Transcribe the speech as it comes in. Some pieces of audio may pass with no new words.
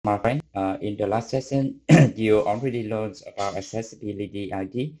My friend, in the last session, you already learned about accessibility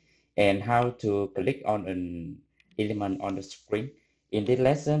ID and how to click on an element on the screen. In this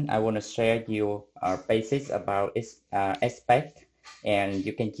lesson, I want to share you basics about XPATH, and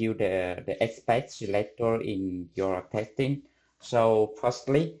you can use the XPATH selector in your testing. So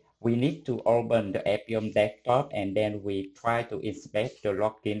firstly, we need to open the Appium desktop, and then we try to inspect the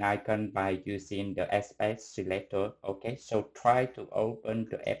login icon by using the XPATH selector. Okay, so try to open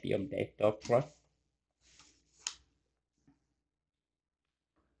the Appium desktop first.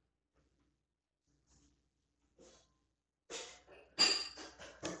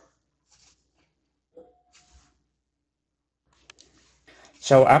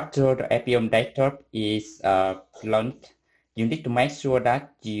 So after the Appium desktop is launched, you need to make sure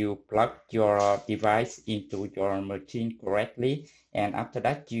that you plug your device into your machine correctly. And after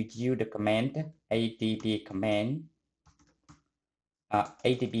that, you use the command adb command,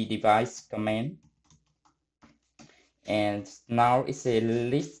 adb device command. And now it's a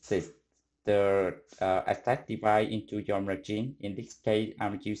listed the attached device into your machine. In this case,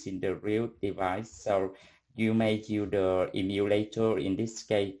 I'm using the real device, so you may use the emulator in this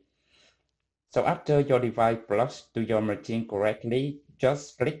case. So after your device plugs to your machine correctly,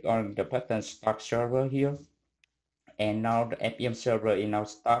 just click on the button Start Server here. And now the Appium server is now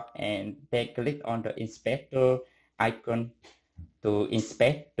start, and then click on the inspector icon to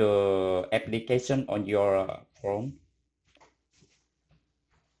inspect the application on your phone.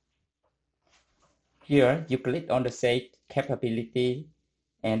 Here, you click on the Save Capability,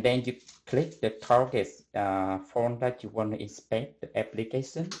 and then you click the target phone that you want to inspect the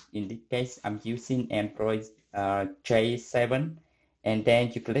application. In this case, I'm using Android J7, and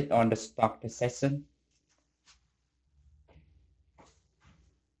then you click on the Start the session.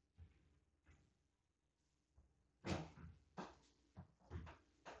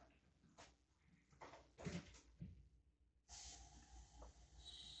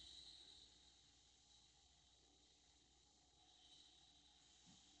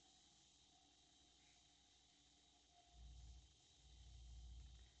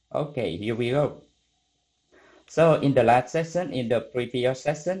 Okay, here we go. So in the last session, in the previous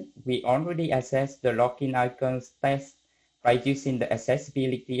session, we already accessed the login icons test by using the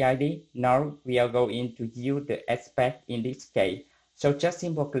accessibility ID. Now we are going to use the XPATH in this case. So just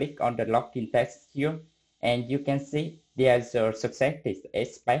simple click on the login test here, and you can see there's a successful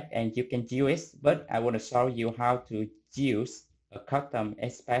XPATH, and you can use it, but I want to show you how to use a custom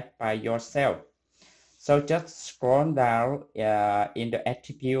XPATH by yourself. So just scroll down in the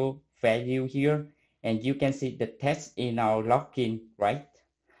attribute value here, and you can see the text in our login, right?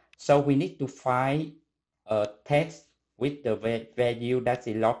 So we need to find a text with the value that's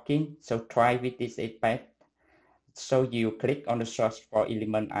in login. So try with this XPath. So you click on the search for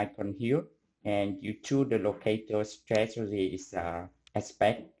element icon here, and you choose the locator strategy is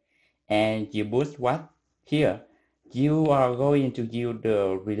XPath, and you boost what here. You are going to use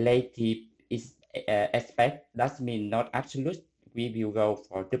the relative aspect. That means not absolute. We will go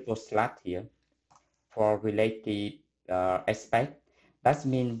for double slash here for relative aspect. That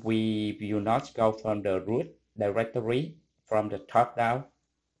means we will not go from the root directory from the top down,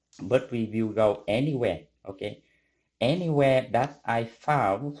 but we will go anywhere. Okay, anywhere that I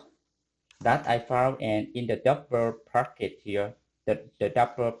found, and in the double bracket here, the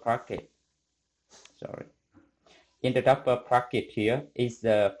double bracket. Sorry, in the double bracket here is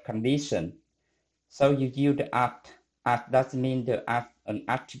the condition. So you use the at does mean the an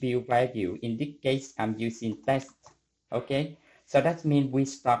attribute value. In this case, I'm using test. Okay, so that means we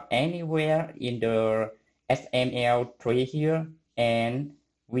stop anywhere in the SML tree here, and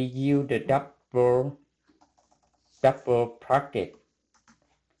we use the double bracket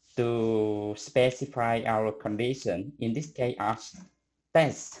to specify our condition. In this case, as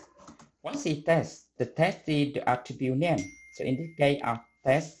test. What's the test? The test is the attribute name. So in this case, our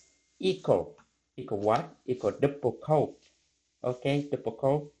test equal what? Equal double quote. Okay, double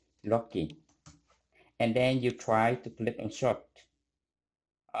quote login. And then you try to click on short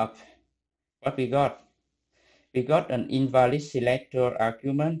up. What we got? We got an invalid selector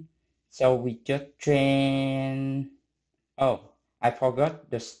argument. So we just train. Oh, I forgot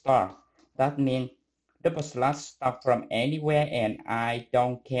the star. That means double slash start from anywhere, and I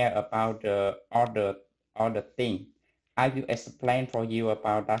don't care about the other thing. I will explain for you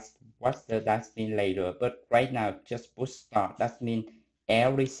about that what that mean later. But right now, just put start. That means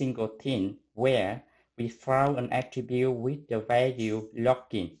every single thing where we found an attribute with the value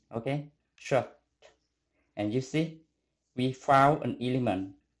login. Okay, sure. And you see, we found an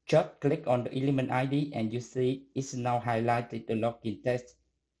element. Just click on the element ID, and you see it's now highlighted the login text.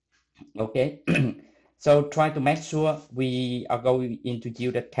 Okay. So try to make sure we are going into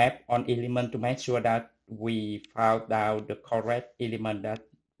use the tab on element to make sure that we found out the correct element that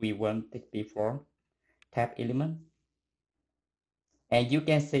we wanted before. Tab element. And you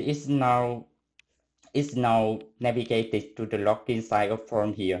can see it's now navigated to the login side of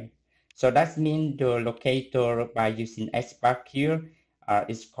form here. So that means the locator by using XPATH here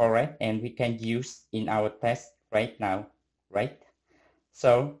is correct and we can use in our test right now, right?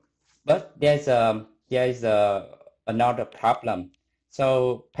 So, but another problem.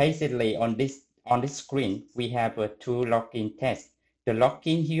 So basically on this screen we have two login tests. The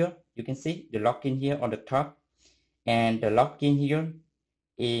login here, you can see the login here on the top, and the login here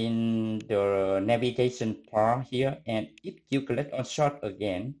in the navigation bar here. And if you click on short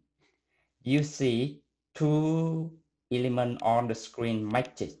again, you see two elements on the screen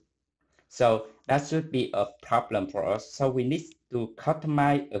matches. So that should be a problem for us. So we need to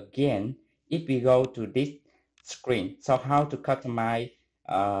customize again if we go to this screen. So how to customize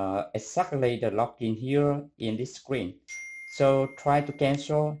exactly the login here in this screen. So try to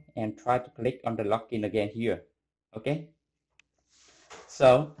cancel and try to click on the login again here. Okay.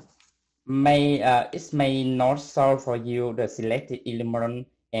 So it may not show for you the selected element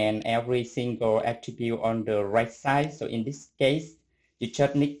and every single attribute on the right side. So in this case, you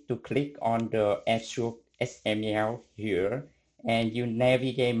just need to click on the actual XML here and you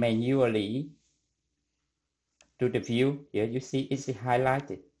navigate manually to the view. Here you see it's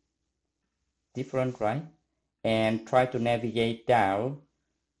highlighted, different, right? And try to navigate down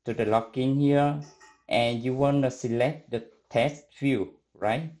to the login here and you want to select the test view,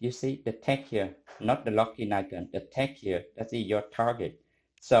 right? You see the tag here, not the login icon, the tag here, that is your target.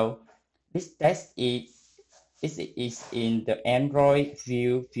 So this test is in the Android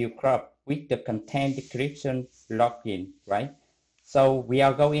view crop with the content description login, right? So we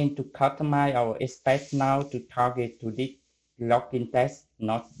are going to customize our XPATH now to target to this login test,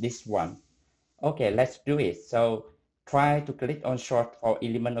 not this one. Okay, let's do it. So try to click on short for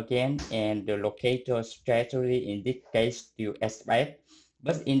element again and the locator strategy in this case to XPATH.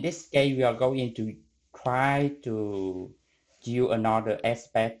 But in this case, we are going to try to use another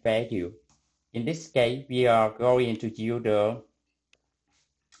XPATH value. In this case, we are going to use the,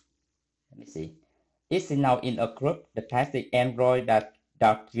 let me see, it's now in a group, the classic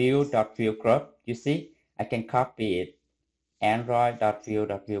Android.view group. You see, I can copy it,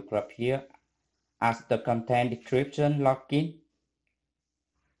 Android.view group here as the content description login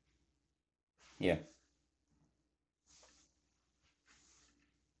here.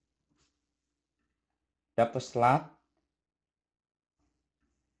 Double slash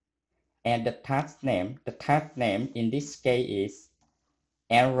and the tab name in this case is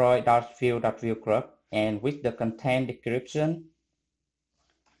Android.view group and with the content description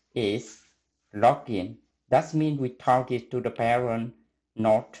is login. That means we target to the parent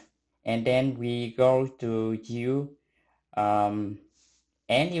node and then we go to use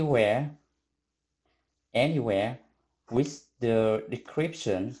anywhere with the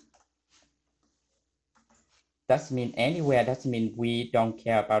description. That means anywhere, that means we don't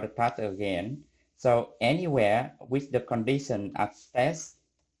care about the task again. So anywhere with the condition as test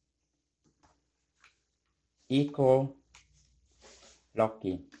equal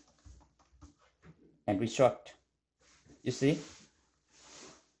login and result. You see?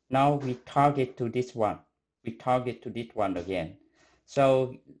 Now we target to this one. We target to this one again.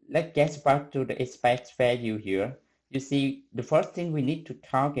 So let's get back to the XPATH value here. You see, the first thing we need to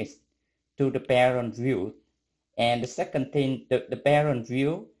target to the parent view. And the second thing, the parent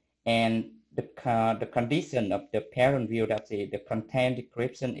view and the condition of the parent view, that's it, the content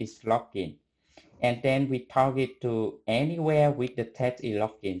description is login. And then we target to anywhere with the test is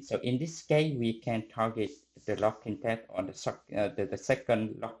login. So in this case, we can target the login test on the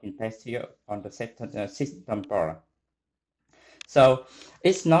second login test here on the system bar. So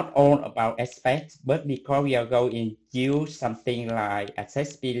it's not all about XPATH, but because we are going to use something like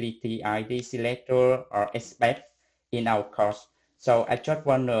accessibility ID selector or XPATH in our course. So I just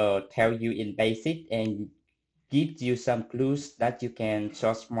want to tell you in basic and give you some clues that you can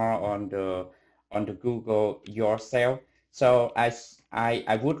search more on the Google yourself. So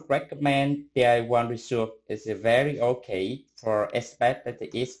I would recommend the one resource is very okay for XPATH, that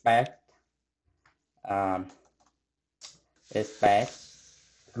is XPATH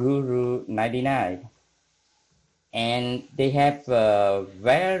Guru 99. And they have a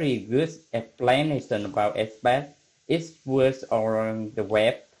very good explanation about XPATH. It was on the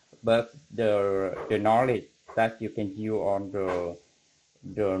web, but the knowledge that you can use on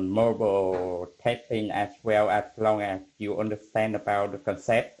the mobile testing as well, as long as you understand about the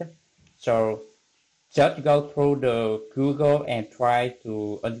concept. So just go through the Google and try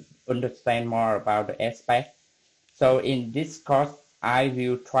to understand more about the XPATH. So in this course, I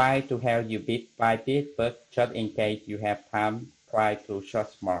will try to help you bit by bit, but just in case you have time, try to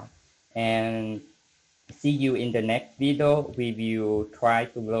search more. And see you in the next video. We will try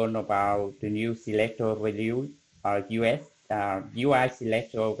to learn about the new selector value, UI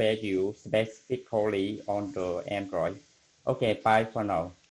selector value specifically on the Android. Okay, bye for now.